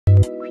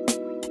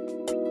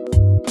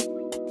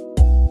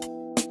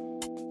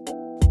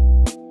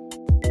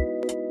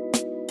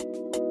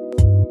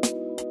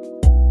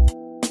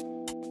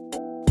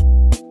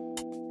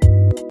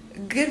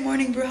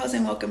Brewhouse,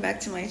 and welcome back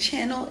to my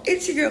channel.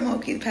 It's your girl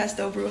Moki, the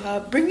Pastel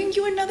Bruja, bringing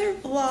you another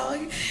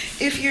vlog.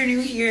 If you're new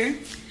here,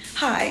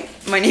 hi,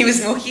 my name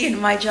is Moki, and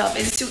my job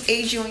is to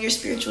aid you on your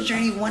spiritual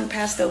journey, one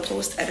pastel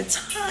post at a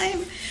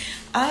time.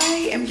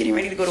 I am getting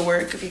ready to go to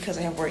work because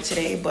I have work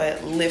today,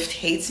 but Lyft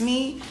hates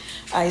me.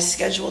 I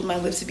scheduled my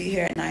Lyft to be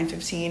here at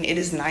 9:15. It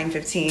is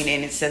 9:15,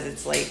 and it says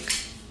it's like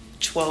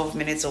 12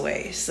 minutes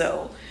away,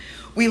 so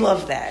we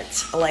love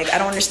that. Like, I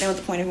don't understand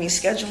what the point of me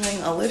scheduling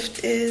a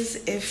Lyft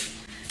is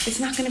if it's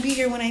not going to be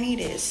here when I need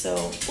it.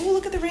 So, oh,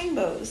 look at the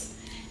rainbows.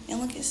 And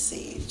look at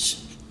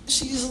Sage.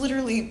 She's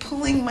literally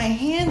pulling my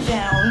hand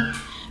down.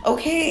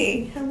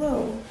 Okay,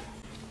 hello.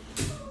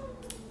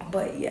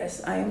 But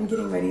yes, I am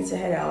getting ready to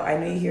head out. I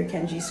know you hear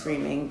Kenji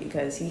screaming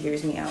because he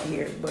hears me out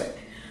here, but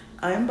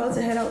I'm about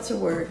to head out to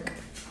work.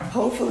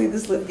 Hopefully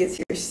this Lyft gets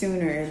here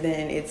sooner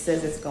than it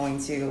says it's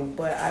going to,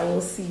 but I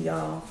will see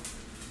y'all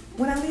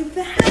when I leave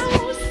the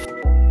house.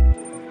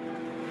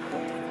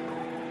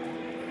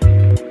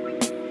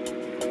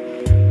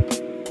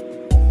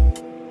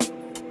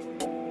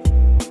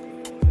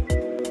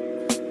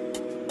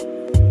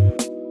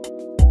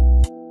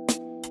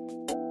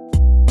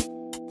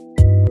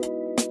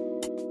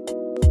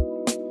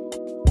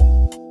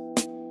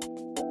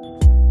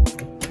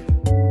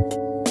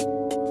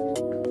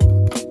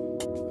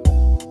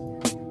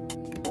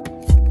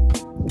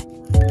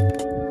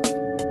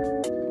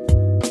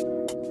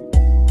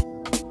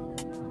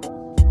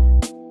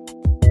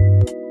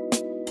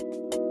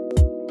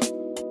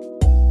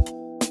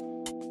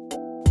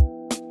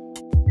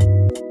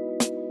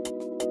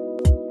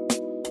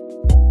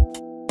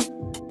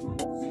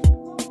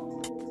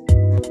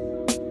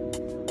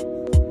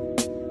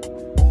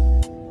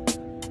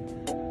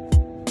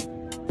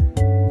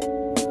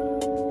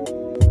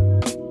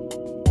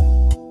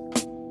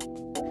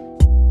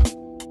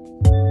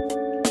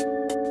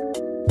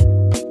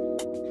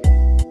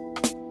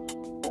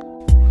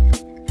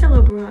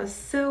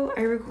 So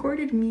I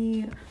recorded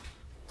me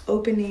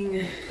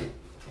opening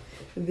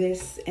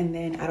this, and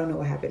then I don't know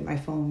what happened. My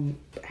phone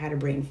had a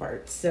brain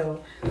fart.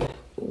 So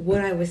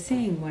what I was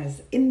saying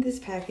was, in this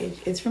package,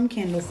 it's from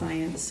Candle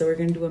Science, so we're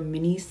gonna do a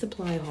mini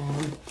supply haul.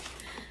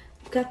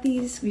 Got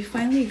these. We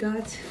finally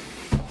got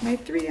my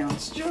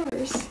 3-ounce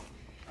jars,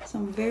 so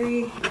I'm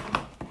very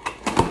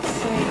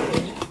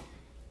excited.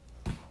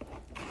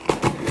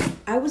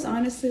 I was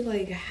honestly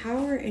like,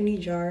 how are any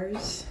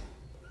jars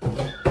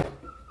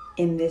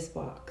in this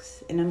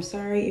box? And I'm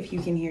sorry if you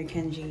can hear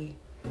Kenji.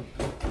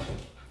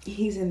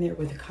 He's in there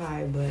with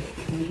Kai, but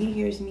when he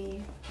hears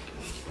me,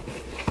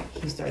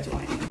 he starts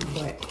whining.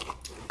 But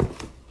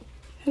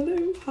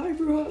hello, hi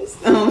bros.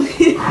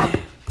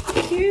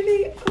 Here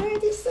they are.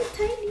 They're so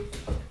tiny.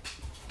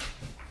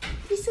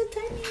 They're so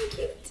tiny and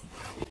cute.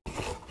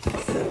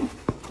 So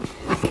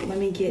let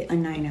me get a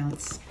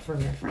 9-ounce for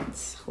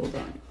reference. Hold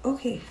on.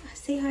 Okay,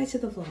 say hi to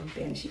the vlog,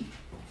 Banshee.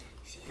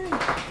 Say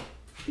hi.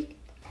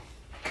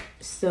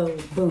 So,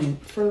 boom,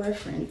 for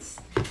reference,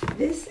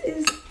 this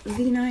is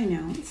the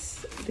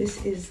 9-ounce.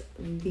 This is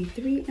the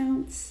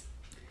 3-ounce.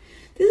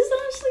 This is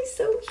honestly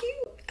so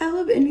cute. I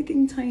love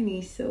anything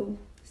tiny. So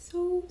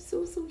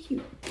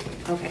cute.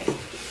 Okay,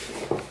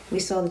 we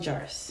saw the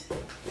jars.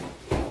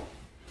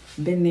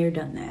 Been there,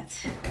 done that.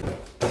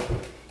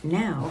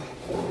 Now,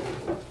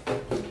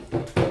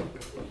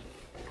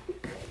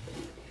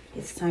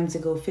 it's time to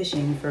go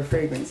fishing for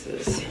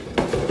fragrances.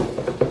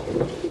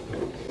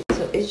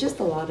 It's just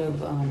a lot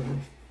of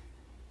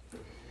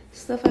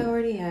stuff I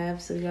already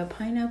have. So we got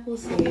pineapple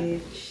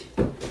sage.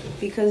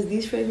 Because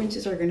these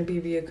fragrances are going to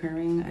be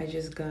reoccurring, I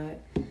just got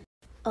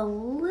a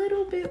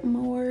little bit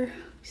more.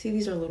 See,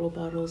 these are little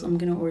bottles. I'm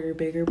going to order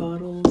bigger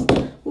bottles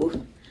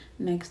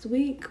next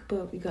week.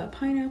 But we got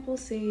pineapple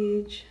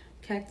sage,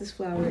 cactus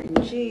flower,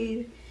 and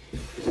jade.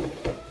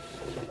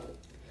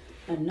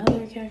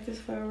 Another cactus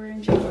flower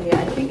and jade. Oh, yeah,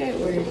 I think I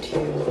ordered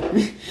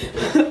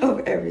 2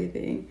 of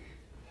everything.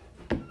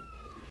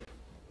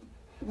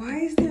 Why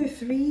is there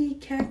 3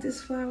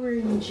 cactus flower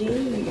and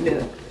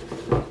jade?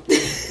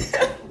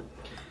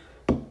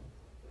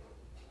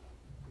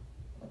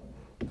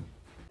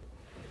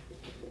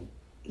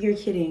 You're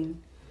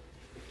kidding.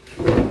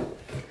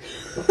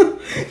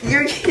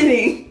 You're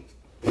kidding.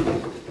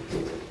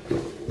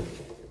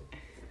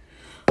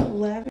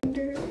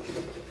 Lavender.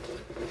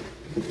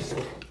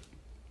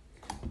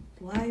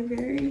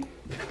 Library.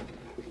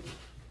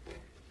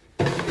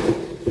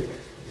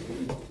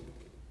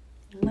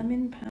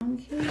 Lemon pound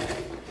cake.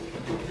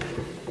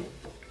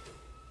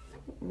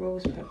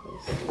 Rose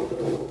petals.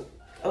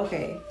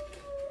 Okay.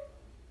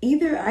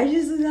 Either I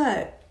just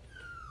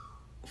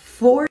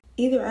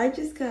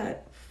got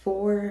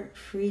 4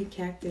 free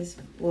cactus,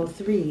 well,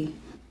 3.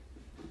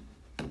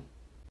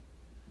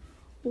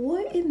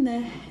 What in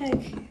the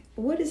heck?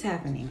 What is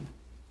happening?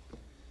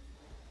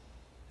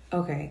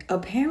 Okay,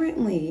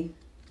 apparently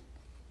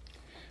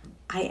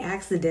I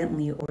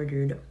accidentally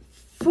ordered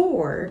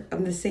 4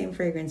 of the same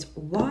fragrance.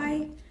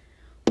 Why?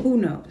 Who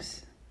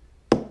knows?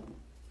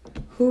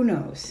 Who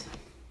knows?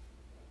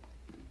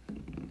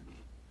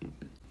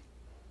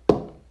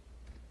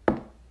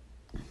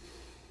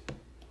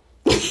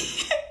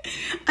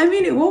 I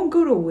mean, it won't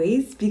go to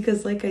waste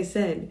because, like I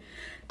said,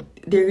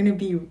 they're gonna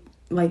be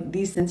like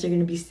these scents are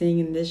gonna be staying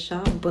in this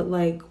shop. But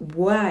like,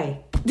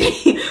 why?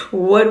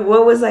 What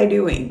was I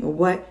doing?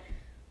 What?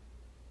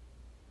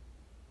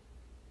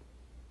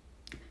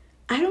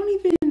 I don't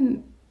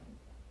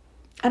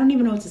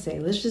even know what to say.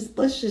 Let's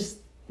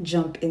just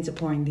jump into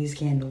pouring these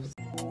candles.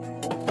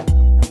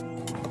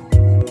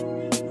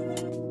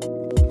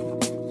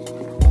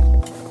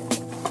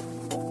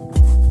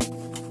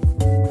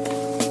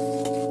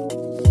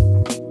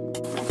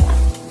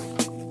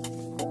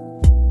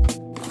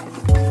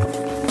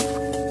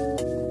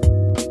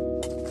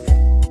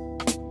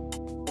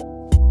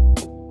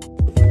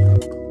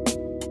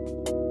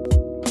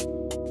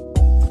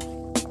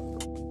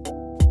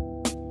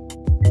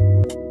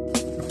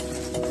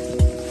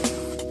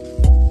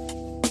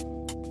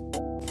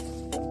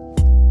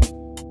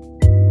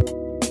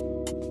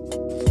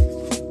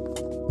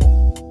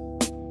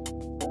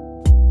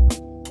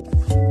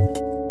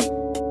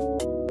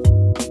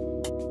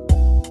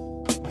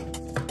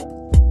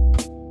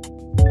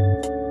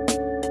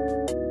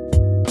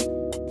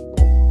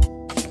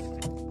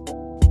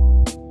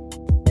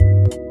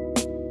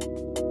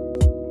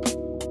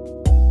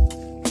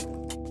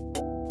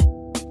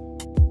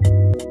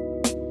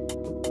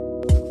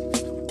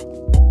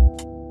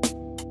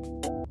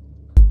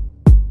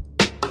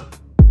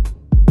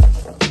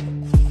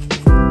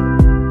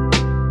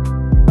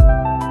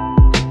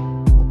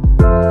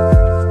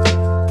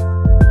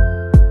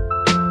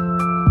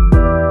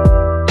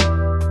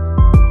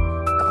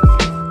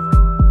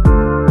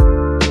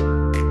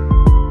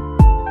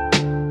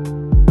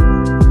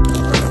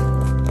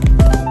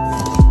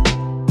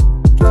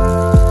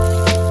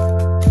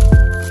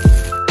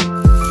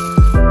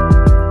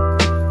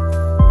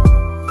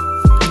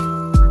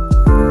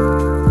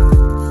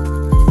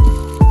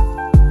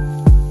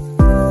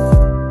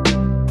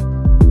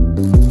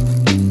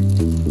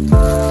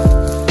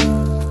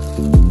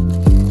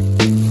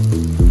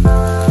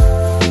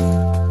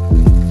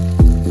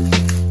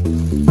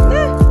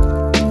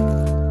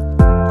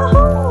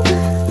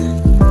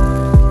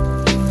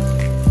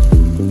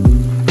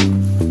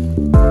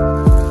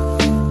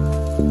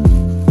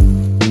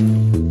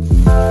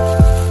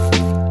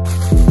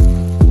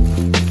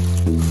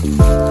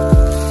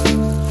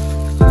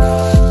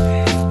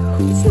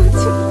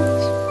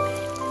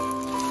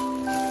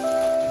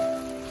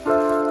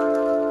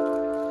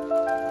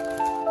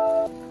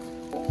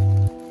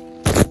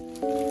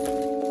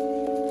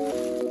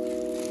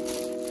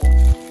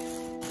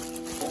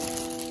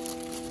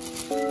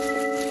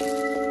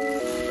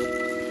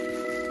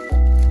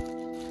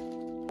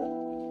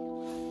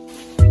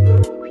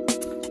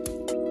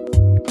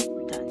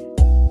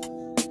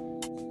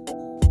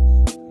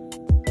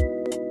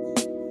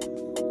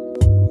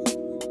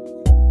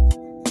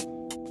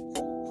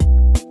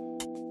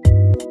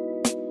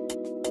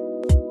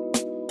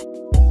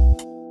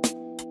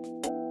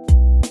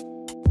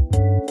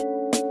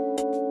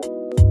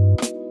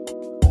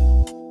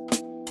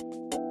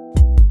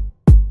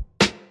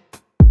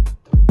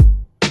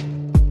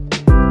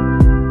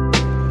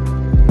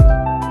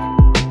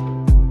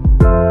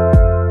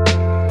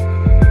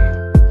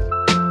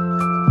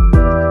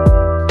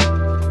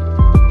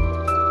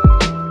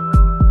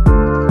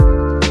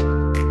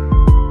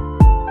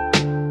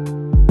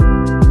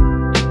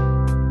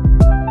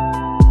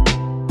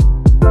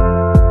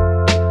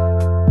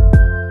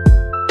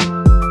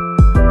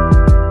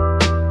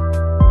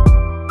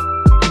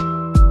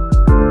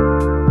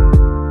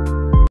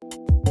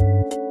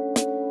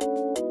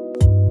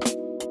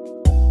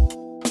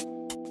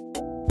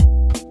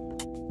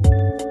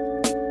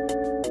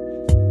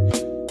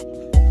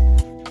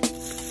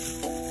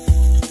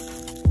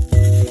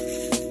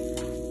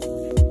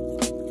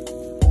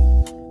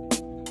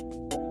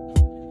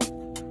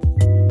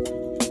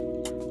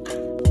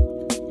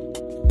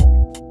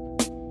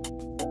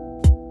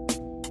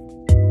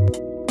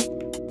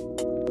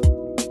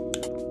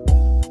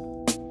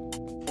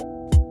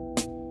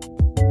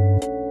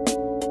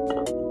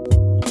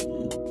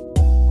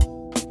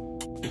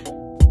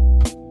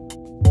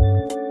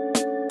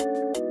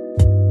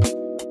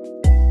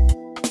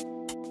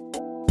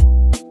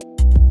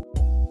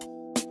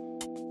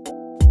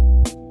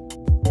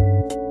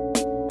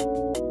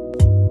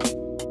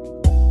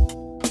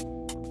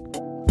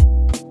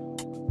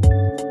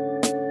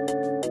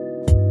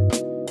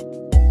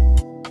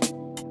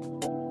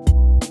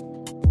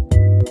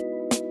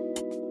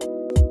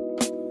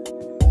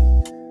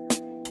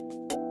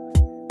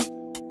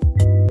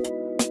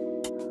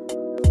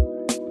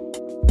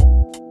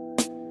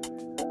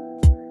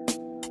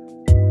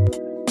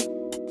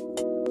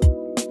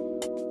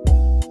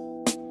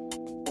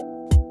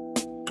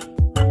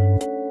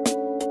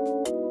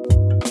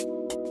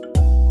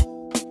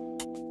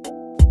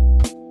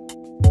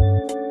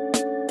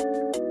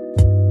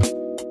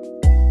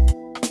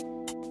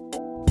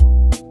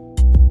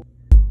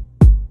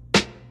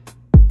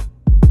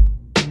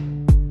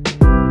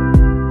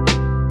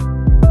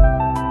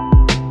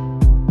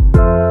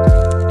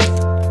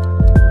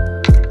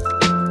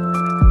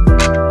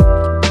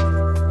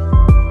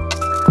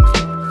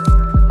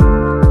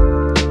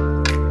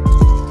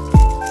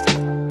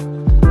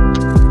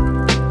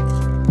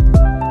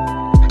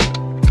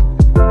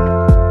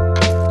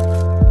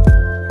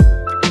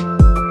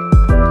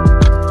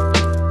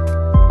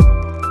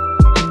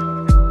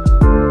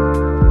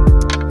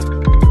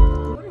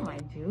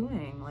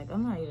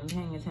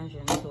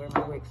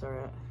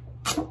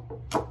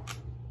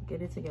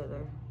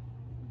 together.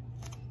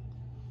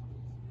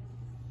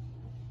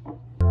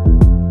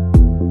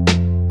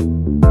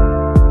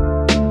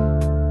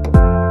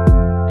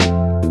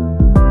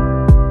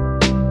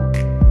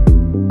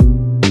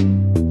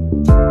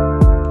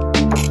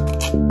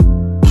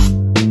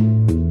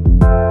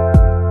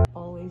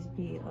 Always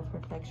be a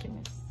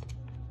perfectionist.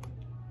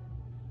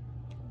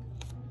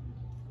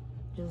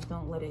 Just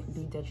don't let it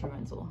be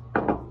detrimental.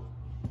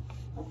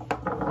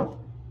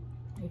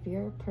 If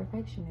you're a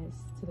perfectionist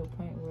to the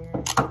point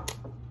where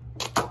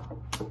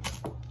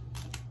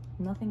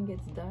nothing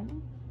gets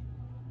done,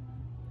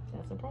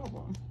 that's a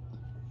problem.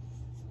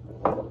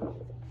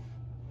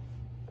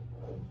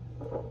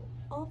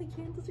 All the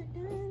candles are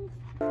done.